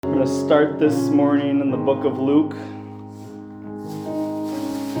going to start this morning in the book of Luke.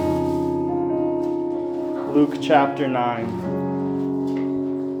 Luke chapter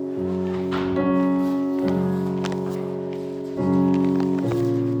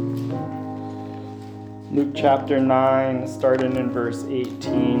 9. Luke chapter 9, starting in verse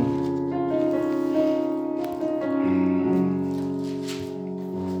 18.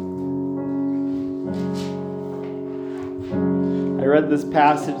 I read this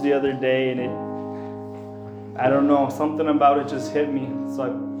passage the other day and I don't know, something about it just hit me. So I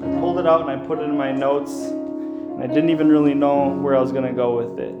pulled it out and I put it in my notes. And I didn't even really know where I was going to go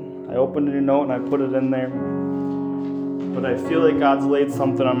with it. I opened a new note and I put it in there. But I feel like God's laid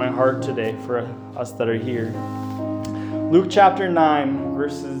something on my heart today for us that are here. Luke chapter 9,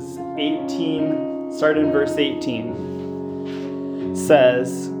 verses 18, starting in verse 18,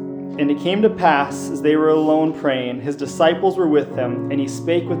 says, "And it came to pass, as they were alone praying, his disciples were with him, and he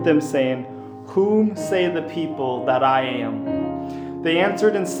spake with them, saying, Whom say the people that I am? They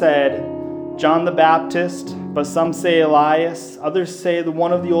answered and said, John the Baptist, but some say Elias, others say the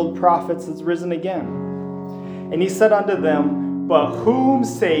one of the old prophets is risen again. And he said unto them, But whom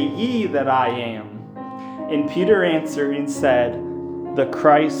say ye that I am? And Peter answered and said, The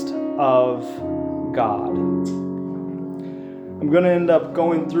Christ of God." I'm going to end up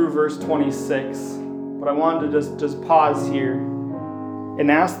going through verse 26, but I wanted to just pause here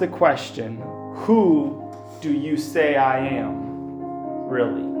and ask the question, who do you say I am?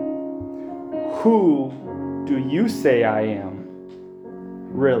 Really? Who do you say I am?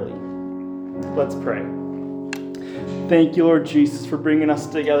 Really? Let's pray. Thank you, Lord Jesus, for bringing us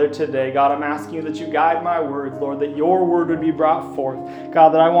together today. God, I'm asking you that you guide my words, Lord, that your word would be brought forth.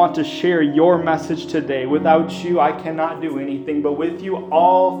 God, that I want to share your message today. Without you, I cannot do anything, but with you,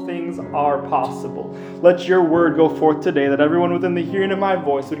 all things are possible. Let your word go forth today, that everyone within the hearing of my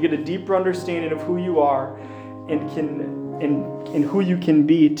voice would get a deeper understanding of who you are and who you can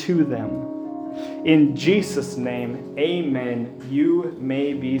be to them. In Jesus' name, amen. You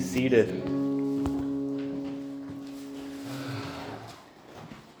may be seated.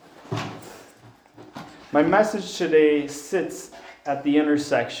 My message today sits at the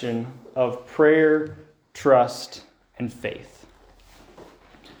intersection of prayer, trust, and faith.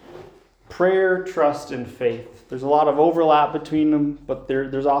 Prayer, trust, and faith. There's a lot of overlap between them, but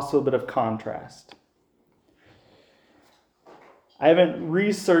there's also a bit of contrast. I haven't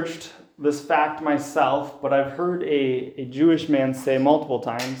researched this fact myself, but I've heard a Jewish man say multiple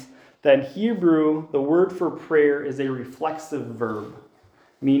times that in Hebrew, the word for prayer is a reflexive verb,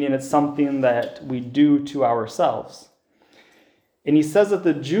 meaning it's something that we do to ourselves. And he says that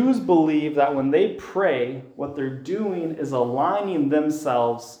the Jews believe that when they pray, what they're doing is aligning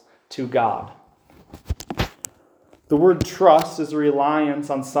themselves to God. The word trust is reliance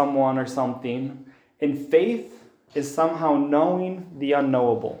on someone or something, and faith is somehow knowing the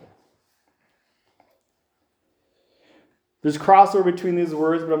unknowable. There's crossover between these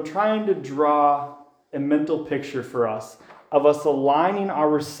words, but I'm trying to draw a mental picture for us of us aligning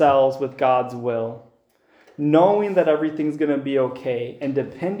ourselves with God's will, knowing that everything's going to be okay, and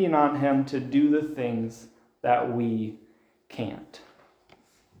depending on him to do the things that we can't.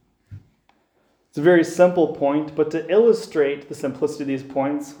 It's a very simple point, but to illustrate the simplicity of these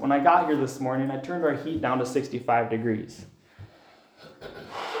points, when I got here this morning, I turned our heat down to 65 degrees.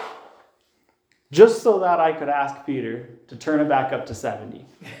 Just so that I could ask Peter to turn it back up to 70.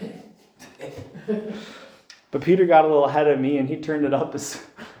 But Peter got a little ahead of me, and he turned it up as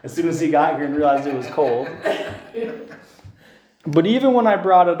soon as he got here and realized it was cold. But even when I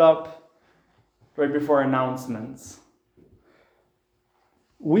brought it up right before announcements,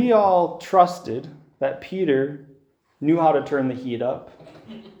 we all trusted that Peter knew how to turn the heat up.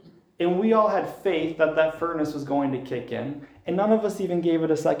 And we all had faith that that furnace was going to kick in. And none of us even gave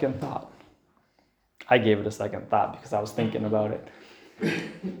it a second thought. I gave it a second thought because I was thinking about it.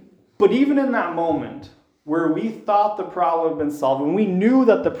 But even in that moment, where we thought the problem had been solved, when we knew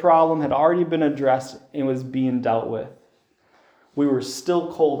that the problem had already been addressed and was being dealt with, we were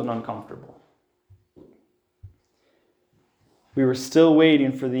still cold and uncomfortable. We were still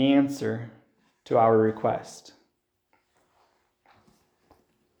waiting for the answer to our request.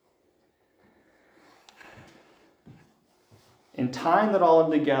 And tying that all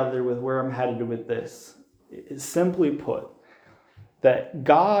in together with where I'm headed with this is simply put, that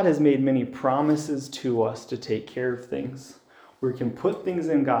God has made many promises to us to take care of things. We can put things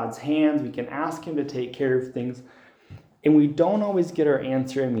in God's hands. We can ask him to take care of things. And we don't always get our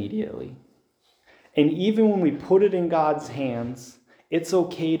answer immediately. And even when we put it in God's hands, it's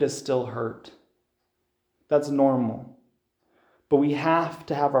okay to still hurt. That's normal. But we have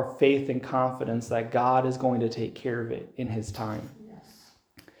to have our faith and confidence that God is going to take care of it in his time.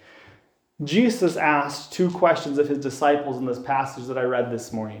 Jesus asked 2 questions of his disciples in this passage that I read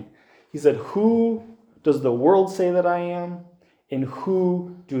this morning. He said, "Who does the world say that I am? And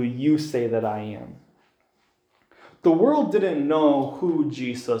who do you say that I am?" The world didn't know who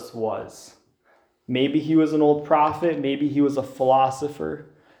Jesus was. Maybe he was an old prophet. Maybe he was a philosopher.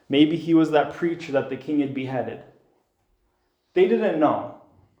 Maybe he was that preacher that the king had beheaded. They didn't know.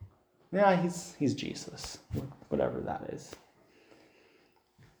 Yeah, he's Jesus, whatever that is.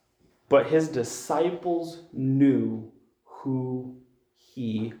 But his disciples knew who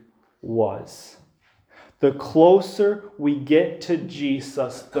he was. The closer we get to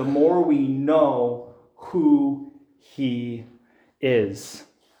Jesus, the more we know who he is.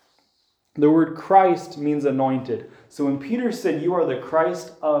 The word Christ means anointed. So when Peter said, "You are the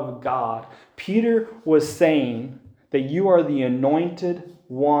Christ of God," Peter was saying that you are the anointed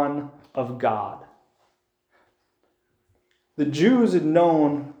one of God. The Jews had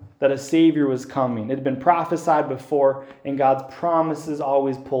known that a Savior was coming. It had been prophesied before, and God's promises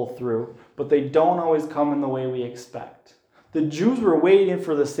always pull through, but they don't always come in the way we expect. The Jews were waiting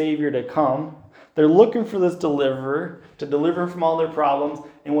for the Savior to come. They're looking for this deliverer to deliver them from all their problems,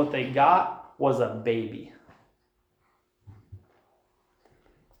 and what they got was a baby.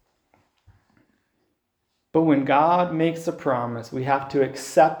 But when God makes a promise, we have to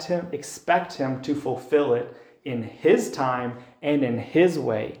accept him, expect him to fulfill it in his time and in his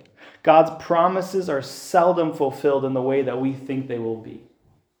way. God's promises are seldom fulfilled in the way that we think they will be.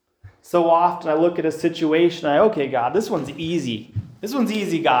 So often I look at a situation, okay, God, this one's easy. This one's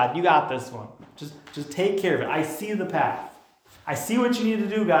easy, God. You got this one. Just take care of it. I see the path. I see what you need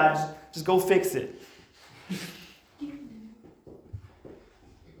to do, God. Just go fix it.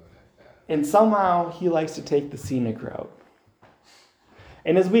 And somehow he likes to take the scenic route.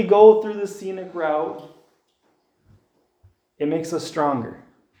 And as we go through the scenic route, it makes us stronger.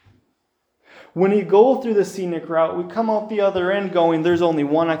 When we go through the scenic route, we come out the other end going, there's only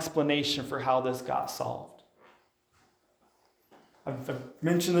one explanation for how this got solved. I've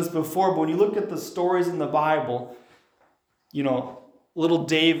mentioned this before, but when you look at the stories in the Bible, little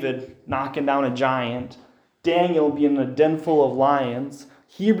David knocking down a giant, Daniel being in a den full of lions,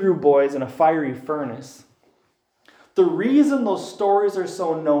 Hebrew boys in a fiery furnace. The reason those stories are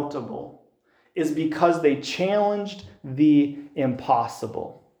so notable is because they challenged the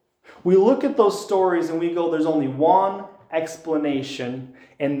impossible. We look at those stories and we go, there's only one explanation,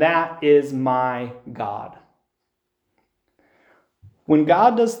 and that is my God. When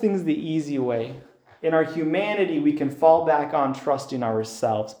God does things the easy way, in our humanity, we can fall back on trusting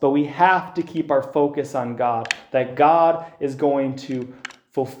ourselves, but we have to keep our focus on God, that God is going to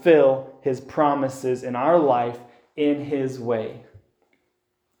fulfill his promises in our life in his way.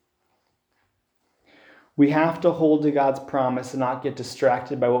 We have to hold to God's promise and not get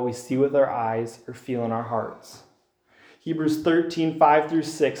distracted by what we see with our eyes or feel in our hearts. Hebrews 13,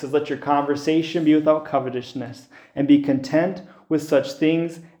 5-6 says, "Let your conversation be without covetousness, and be content with such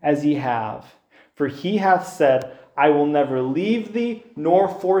things as ye have. For he hath said, I will never leave thee nor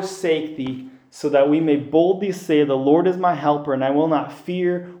forsake thee, so that we may boldly say, the Lord is my helper, and I will not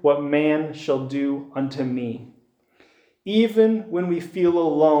fear what man shall do unto me." Even when we feel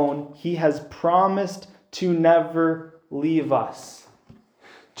alone, he has promised to never leave us.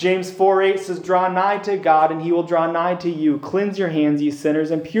 James 4:8 says, "Draw nigh to God, and he will draw nigh to you. Cleanse your hands, ye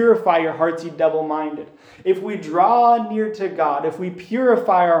sinners, and purify your hearts, ye double-minded." If we draw near to God, if we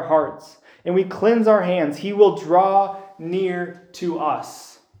purify our hearts, and we cleanse our hands, he will draw near to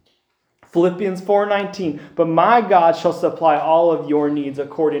us. Philippians 4:19, "But my God shall supply all of your needs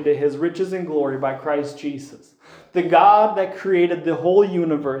according to his riches and glory by Christ Jesus." The God that created the whole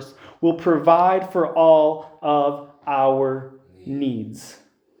universe will provide for all of our needs.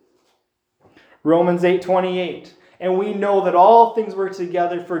 Romans 8:28, "And we know that all things work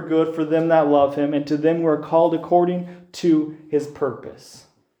together for good for them that love him, and to them who are called according to his purpose."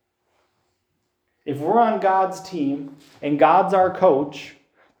 If we're on God's team and God's our coach,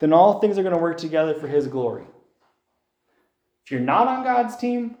 then all things are going to work together for his glory. If you're not on God's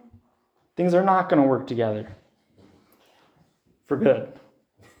team, things are not going to work together for good.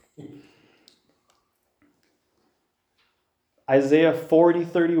 Isaiah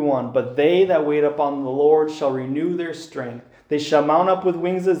 40:31, "But they that wait upon the Lord shall renew their strength. They shall mount up with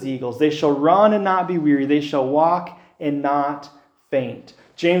wings as eagles. They shall run and not be weary. They shall walk and not faint."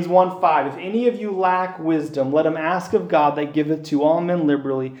 James 1:5, "If any of you lack wisdom, let him ask of God that giveth to all men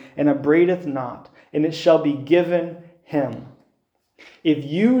liberally, and upbraideth not, and it shall be given him." If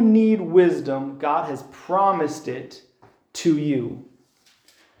you need wisdom, God has promised it to you.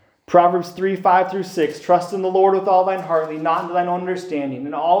 Proverbs 3:5-6, trust in the Lord with all thine heart, lean not into thine own understanding.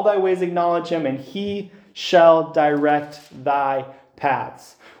 In all thy ways acknowledge him, and he shall direct thy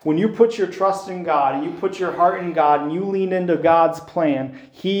paths. When you put your trust in God, and you put your heart in God, and you lean into God's plan,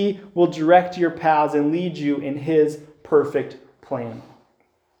 he will direct your paths and lead you in his perfect plan.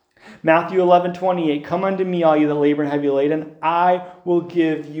 Matthew 11:28, come unto me, all you that labor and heavy laden, I will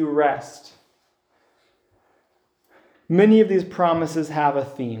give you rest. Many of these promises have a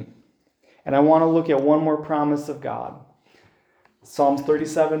theme. And I want to look at one more promise of God. Psalms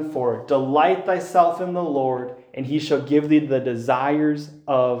 37:4, delight thyself in the Lord, and he shall give thee the desires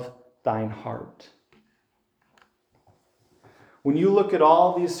of thine heart. When you look at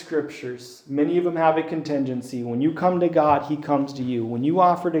all these scriptures, many of them have a contingency. When you come to God, he comes to you. When you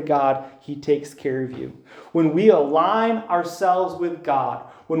offer to God, he takes care of you. When we align ourselves with God,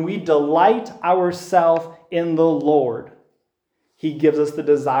 when we delight ourselves in the Lord, he gives us the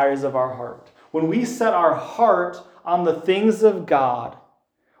desires of our heart. When we set our heart on the things of God,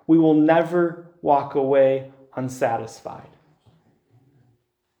 we will never walk away unsatisfied.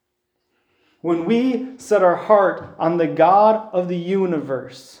 When we set our heart on the God of the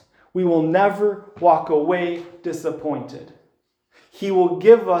universe, we will never walk away disappointed. He will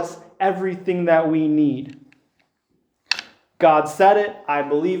give us everything that we need. God said it, I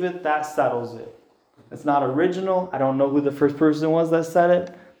believe it, that settles it. It's not original. I don't know who the first person was that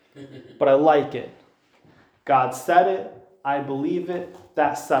said it, but I like it. God said it, I believe it,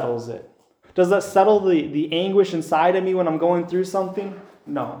 that settles it. Does that settle the anguish inside of me when I'm going through something?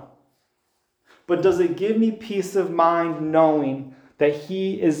 No. But does it give me peace of mind knowing that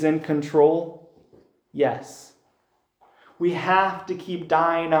he is in control? Yes. We have to keep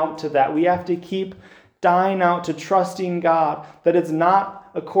dying out to that. We have to keep dying out to trusting God, that it's not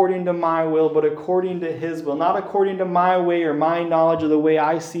according to my will, but according to his will. Not according to my way or my knowledge or the way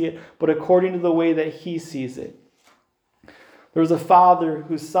I see it, but according to the way that he sees it. There was a father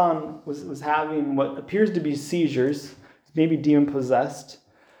whose son was having what appears to be seizures, maybe demon-possessed.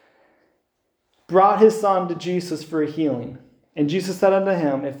 Brought his son to Jesus for a healing. And Jesus said unto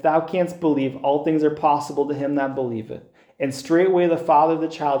him, if thou canst believe, all things are possible to him that believeth. And straightway the father of the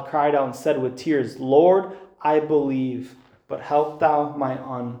child cried out and said with tears, Lord, I believe, but help thou my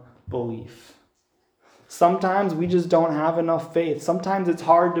unbelief. Sometimes we just don't have enough faith. Sometimes it's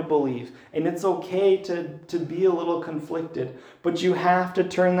hard to believe. And it's okay to be a little conflicted. But you have to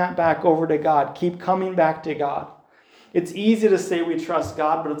turn that back over to God. Keep coming back to God. It's easy to say we trust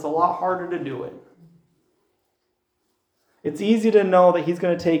God, but it's a lot harder to do it. It's easy to know that he's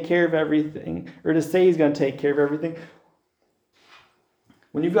going to take care of everything, or to say he's going to take care of everything.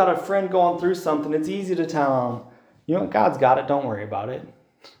 When you've got a friend going through something, it's easy to tell them, you know, God's got it, don't worry about it.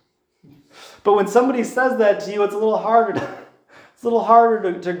 But when somebody says that to you, it's a little harder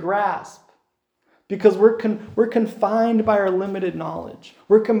to grasp. Because we're confined by our limited knowledge.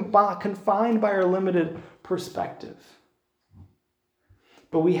 We're confined by our limited perspective.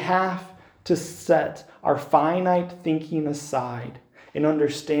 But we have to set our finite thinking aside and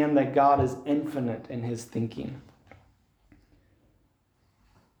understand that God is infinite in his thinking.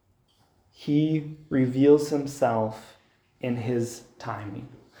 He reveals himself in his timing.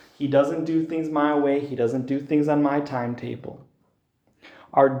 He doesn't do things my way. He doesn't do things on my timetable.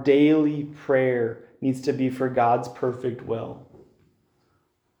 Our daily prayer needs to be for God's perfect will.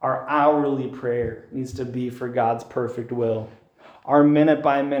 Our hourly prayer needs to be for God's perfect will. Our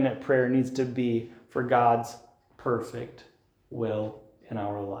minute-by-minute prayer needs to be for God's perfect will in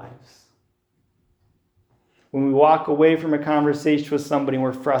our lives. When we walk away from a conversation with somebody and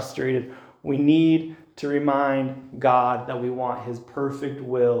we're frustrated, we need to remind God that we want his perfect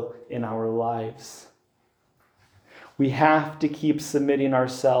will in our lives. We have to keep submitting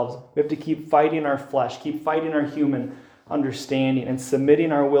ourselves. We have to keep fighting our flesh, keep fighting our human understanding and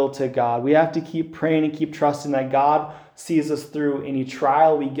submitting our will to God. We have to keep praying and keep trusting that God sees us through any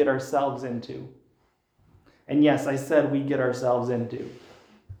trial we get ourselves into. And yes, I said we get ourselves into.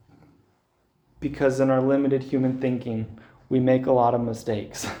 Because in our limited human thinking, we make a lot of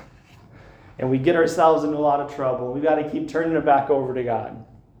mistakes. And we get ourselves into a lot of trouble. We've got to keep turning it back over to God.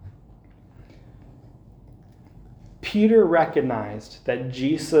 Peter recognized that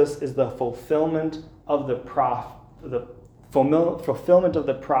Jesus is the fulfillment of the fulfillment of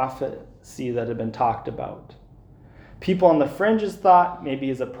the prophecy that had been talked about. People on the fringes thought maybe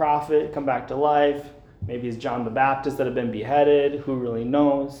he's a prophet, come back to life. Maybe he's John the Baptist that had been beheaded. Who really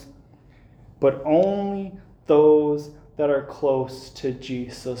knows? But only those that are close to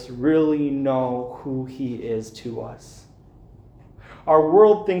Jesus really know who he is to us. Our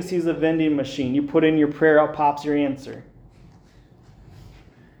world thinks he's a vending machine. You put in your prayer, out pops your answer.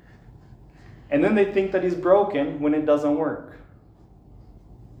 And then they think that he's broken when it doesn't work.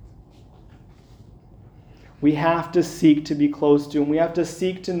 We have to seek to be close to him. We have to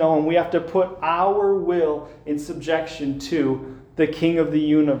seek to know him. We have to put our will in subjection to the King of the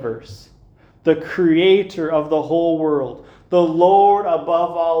universe, the creator of the whole world, the Lord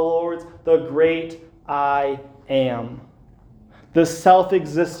above all lords, the great I am, the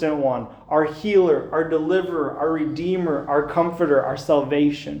self-existent one, our healer, our deliverer, our redeemer, our comforter, our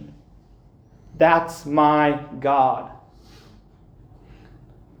salvation. That's my God.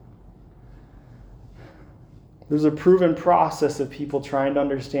 There's a proven process of people trying to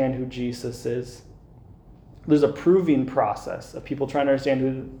understand who Jesus is. There's a proving process of people trying to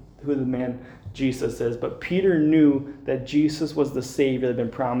understand who the man Jesus is. But Peter knew that Jesus was the Savior that had been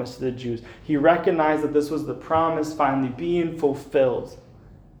promised to the Jews. He recognized that this was the promise finally being fulfilled.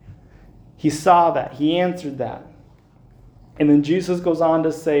 He saw that. He answered that. And then Jesus goes on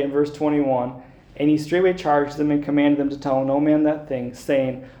to say in verse 21, and he straightway charged them and commanded them to tell no man that thing,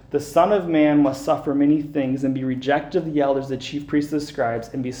 saying, the Son of Man must suffer many things and be rejected of the elders, the chief priests, the scribes,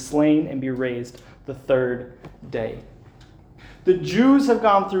 and be slain and be raised the third day. The Jews have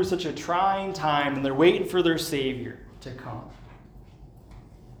gone through such a trying time, and they're waiting for their Savior to come.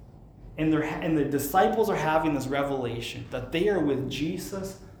 And the disciples are having this revelation that they are with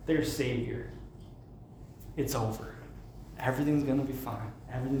Jesus, their Savior. It's over. Everything's going to be fine.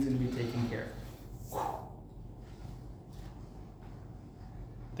 Everything's going to be taken care of. Whew.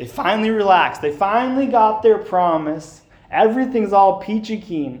 They finally relaxed. They finally got their promise. Everything's all peachy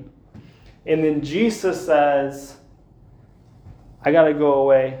keen. And then Jesus says, I got to go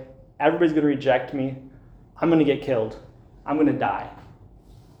away. Everybody's going to reject me. I'm going to get killed. I'm going to die.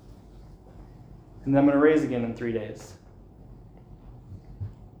 And then I'm going to raise again in 3 days.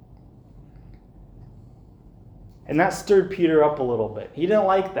 And that stirred Peter up a little bit. He didn't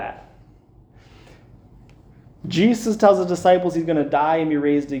like that. Jesus tells his disciples he's going to die and be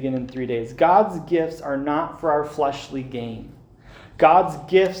raised again in 3 days. God's gifts are not for our fleshly gain. God's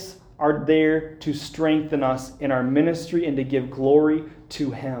gifts are there to strengthen us in our ministry and to give glory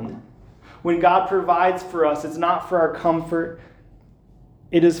to him. When God provides for us, it's not for our comfort.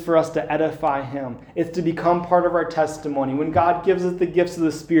 It is for us to edify him. It's to become part of our testimony. When God gives us the gifts of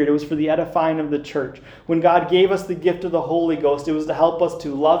the Spirit, it was for the edifying of the church. When God gave us the gift of the Holy Ghost, it was to help us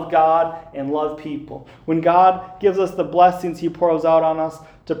to love God and love people. When God gives us the blessings he pours out on us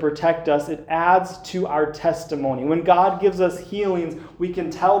to protect us, it adds to our testimony. When God gives us healings, we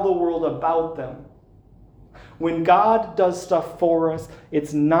can tell the world about them. When God does stuff for us,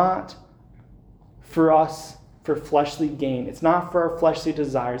 it's not for us for fleshly gain. It's not for our fleshly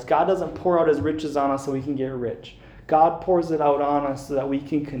desires. God doesn't pour out his riches on us so we can get rich. God pours it out on us so that we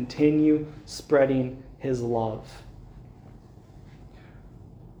can continue spreading his love.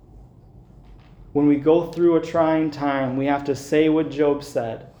 When we go through a trying time, we have to say what Job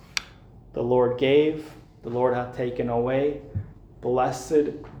said. The Lord gave, the Lord hath taken away.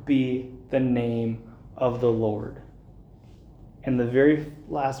 Blessed be the name of the Lord. And the very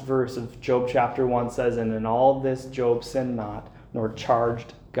last verse of Job chapter 1 says, and in all this Job sinned not, nor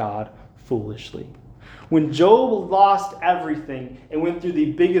charged God foolishly. When Job lost everything and went through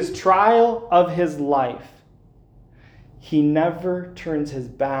the biggest trial of his life, he never turns his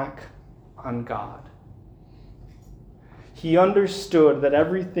back on God. He understood that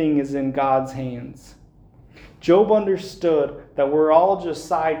everything is in God's hands. Job understood that we're all just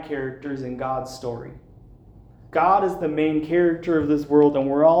side characters in God's story. God is the main character of this world, and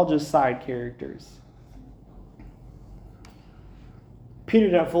we're all just side characters. Peter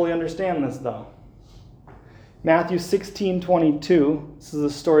didn't fully understand this, though. Matthew 16:22. This is a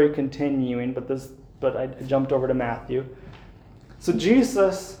story continuing, but I jumped over to Matthew. So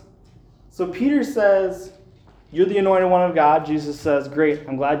Peter says, you're the anointed one of God. Jesus says, great,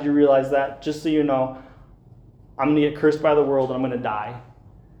 I'm glad you realize that. Just so you know, I'm going to get cursed by the world and I'm going to die.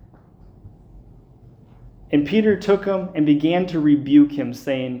 And Peter took him and began to rebuke him,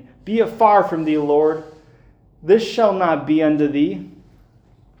 saying, be it far from thee, Lord. This shall not be unto thee.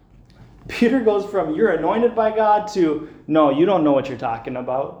 Peter goes from, you're anointed by God, to, no, you don't know what you're talking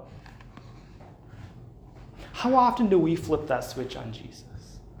about. How often do we flip that switch on Jesus?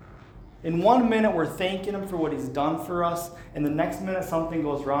 In 1 minute, we're thanking him for what he's done for us, and the next minute something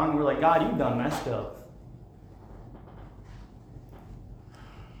goes wrong, and we're like, God, you've done messed up.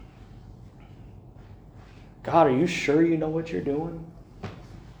 God, are you sure you know what you're doing?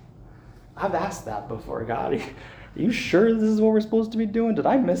 I've asked that before. God, are you sure this is what we're supposed to be doing? Did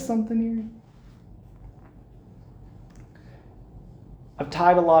I miss something here? I've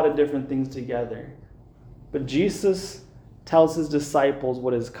tied a lot of different things together. But Jesus tells his disciples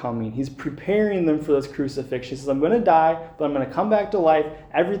what is coming. He's preparing them for this crucifixion. He says, I'm going to die, but I'm going to come back to life.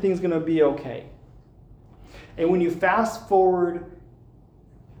 Everything's going to be okay. And when you fast forward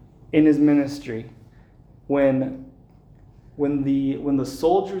in his ministry, when the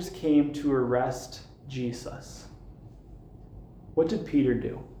soldiers came to arrest Jesus, what did Peter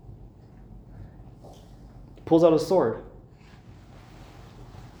do? He pulls out a sword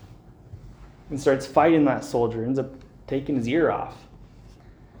and starts fighting that soldier, ends up taking his ear off.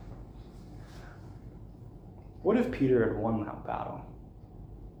 What if Peter had won that battle?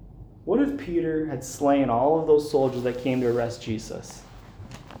 What if Peter had slain all of those soldiers that came to arrest Jesus?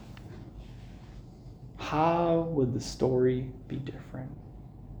 How would the story be different?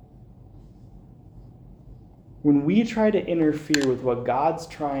 When we try to interfere with what God's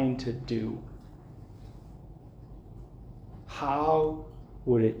trying to do, how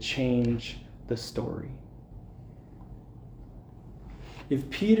would it change the story? If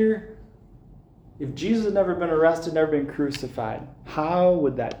Jesus had never been arrested, never been crucified, how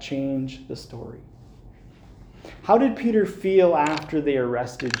would that change the story? How did Peter feel after they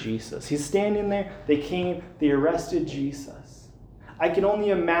arrested Jesus? He's standing there, they arrested Jesus. I can only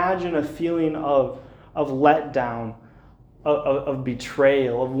imagine a feeling of letdown, of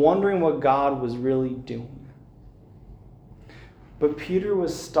betrayal, of wondering what God was really doing. But Peter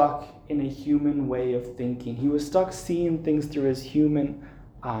was stuck in a human way of thinking. He was stuck seeing things through his human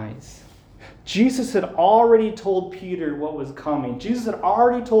eyes. Jesus had already told Peter what was coming. Jesus had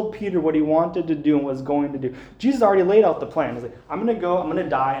already told Peter what he wanted to do and was going to do. Jesus already laid out the plan. He's like, I'm going to go, I'm going to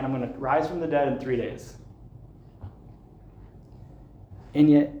die, and I'm going to rise from the dead in 3 days. And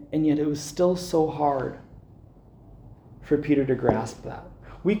yet it was still so hard for Peter to grasp that.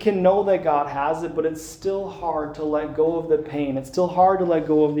 We can know that God has it, but it's still hard to let go of the pain. It's still hard to let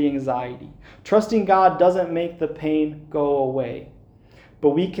go of the anxiety. Trusting God doesn't make the pain go away,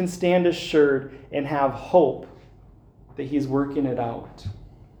 but we can stand assured and have hope that he's working it out.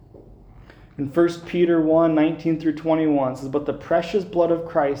 In 1 Peter 1:19-21 says, But the precious blood of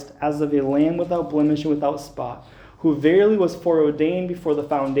Christ, as of a lamb without blemish and without spot, who verily was foreordained before the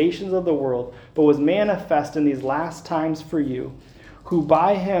foundations of the world, but was manifest in these last times for you, who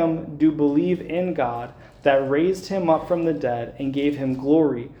by him do believe in God, that raised him up from the dead and gave him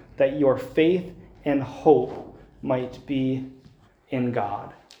glory, that your faith and hope might be in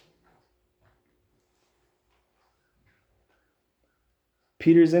God.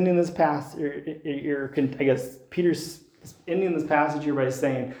 Peter's ending this passage, Peter's ending this passage here by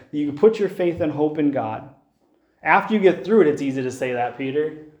saying that you can put your faith and hope in God. After you get through it, it's easy to say that,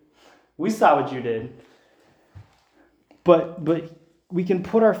 Peter. We saw what you did. But we can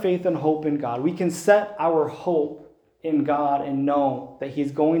put our faith and hope in God. We can set our hope in God and know that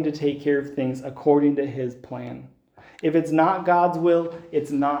he's going to take care of things according to his plan. If it's not God's will,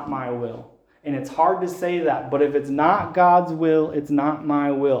 it's not my will. And it's hard to say that, but if it's not God's will, it's not my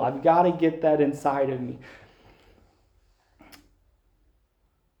will. I've got to get that inside of me.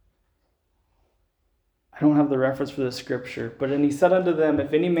 I don't have the reference for the scripture, but then he said unto them,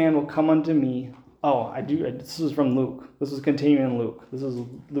 if any man will come unto me, this is from Luke. This is continuing in Luke. This is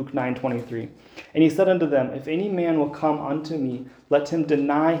Luke 9:23. And he said unto them, if any man will come unto me, let him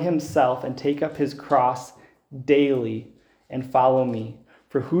deny himself and take up his cross daily and follow me.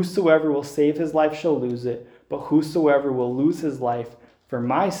 For whosoever will save his life shall lose it, but whosoever will lose his life for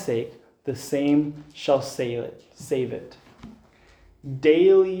my sake, the same shall save it.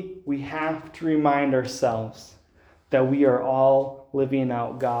 Daily, we have to remind ourselves that we are all living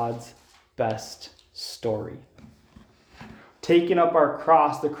out God's best story. Taking up our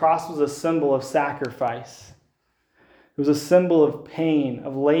cross, the cross was a symbol of sacrifice. It was a symbol of pain,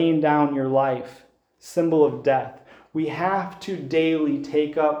 of laying down your life, symbol of death. We have to daily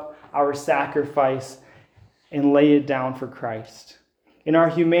take up our sacrifice and lay it down for Christ. In our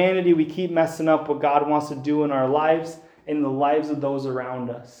humanity, we keep messing up what God wants to do in our lives and in the lives of those around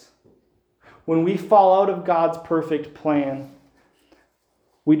us. When we fall out of God's perfect plan,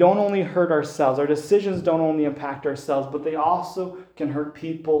 we don't only hurt ourselves. Our decisions don't only impact ourselves, but they also can hurt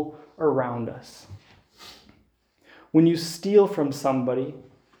people around us. When you steal from somebody,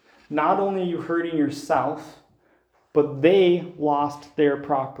 not only are you hurting yourself, but they lost their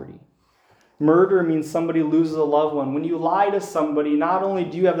property. Murder means somebody loses a loved one. When you lie to somebody, not only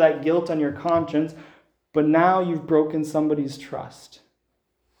do you have that guilt on your conscience, but now you've broken somebody's trust.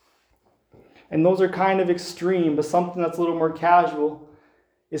 And those are kind of extreme, but something that's a little more casual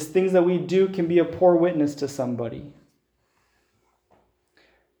is things that we do can be a poor witness to somebody.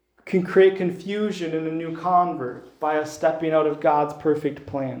 Can create confusion in a new convert by us stepping out of God's perfect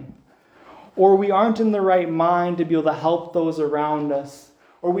plan. or we aren't in the right mind to be able to help those around us,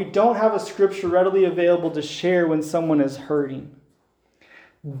 or we don't have a scripture readily available to share when someone is hurting.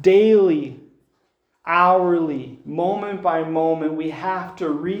 Daily, hourly, moment by moment, we have to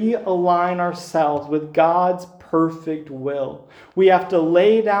realign ourselves with God's perfect will. We have to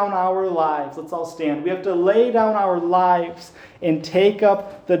lay down our lives. Let's all stand. We have to lay down our lives and take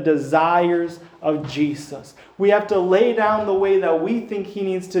up the desires of Jesus. We have to lay down the way that we think he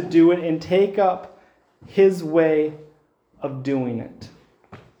needs to do it and take up his way of doing it.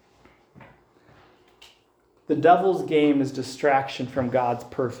 The devil's game is distraction from God's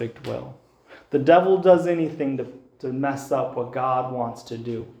perfect will. The devil does anything to mess up what God wants to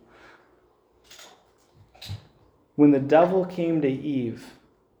do. When the devil came to Eve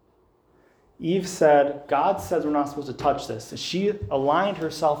said, God says we're not supposed to touch this. She aligned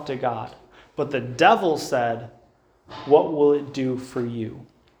herself to God. But the devil said, what will it do for you?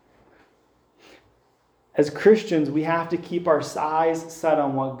 As Christians, we have to keep our eyes set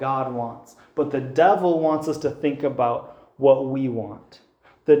on what God wants. But the devil wants us to think about what we want.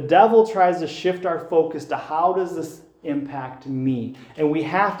 The devil tries to shift our focus to how does this impact me? And we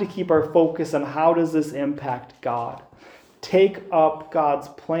have to keep our focus on how does this impact God? Take up God's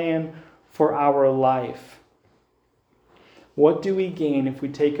plan for our life. What do we gain if we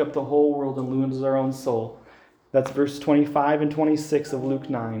take up the whole world and lose our own soul? That's verse 25 and 26 of Luke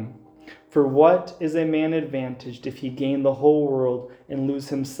 9. For what is a man advantaged if he gain the whole world and lose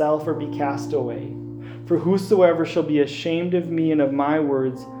himself or be cast away? For whosoever shall be ashamed of me and of my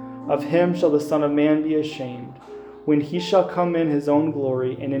words, of him shall the Son of Man be ashamed, when he shall come in his own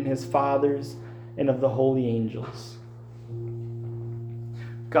glory and in his Father's and of the holy angels.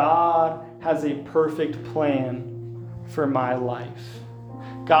 God has a perfect plan for my life.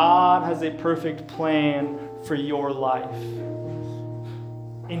 God has a perfect plan for your life.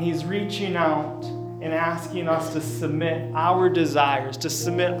 And he's reaching out and asking us to submit our desires, to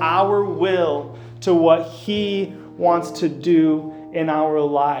submit our will to what he wants to do in our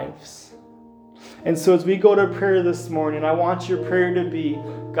lives. And so as we go to prayer this morning, I want your prayer to be,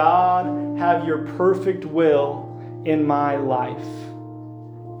 God, have your perfect will in my life.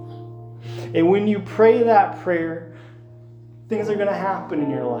 And when you pray that prayer, things are going to happen in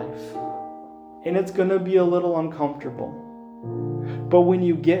your life. And it's going to be a little uncomfortable. But when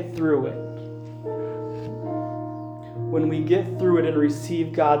you get through it, when we get through it and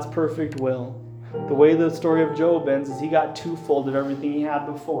receive God's perfect will, the way the story of Job ends is he got twofold of everything he had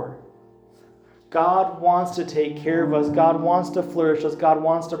before. God wants to take care of us. God wants to flourish us. God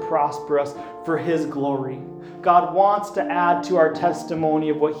wants to prosper us for his glory. God wants to add to our testimony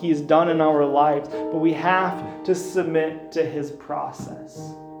of what he's done in our lives, but we have to submit to his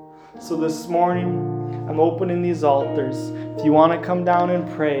process. So this morning, I'm opening these altars. If you want to come down and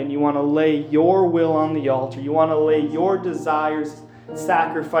pray and you want to lay your will on the altar, you want to lay your desires,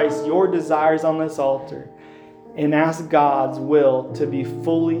 sacrifice your desires on this altar, and ask God's will to be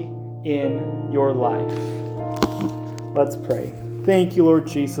fully in your life. Let's pray. Thank you, Lord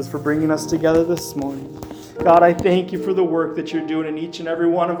Jesus, for bringing us together this morning. God, I thank you for the work that you're doing in each and every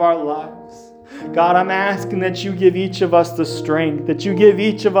one of our lives. God, I'm asking that you give each of us the strength, that you give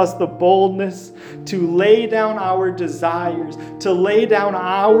each of us the boldness to lay down our desires, to lay down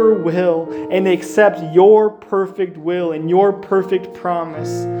our will, and accept your perfect will and your perfect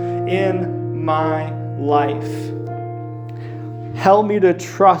promise in my life. Help me to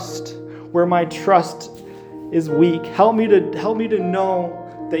trust where my trust is weak. Help me to know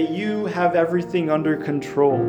that you have everything under control.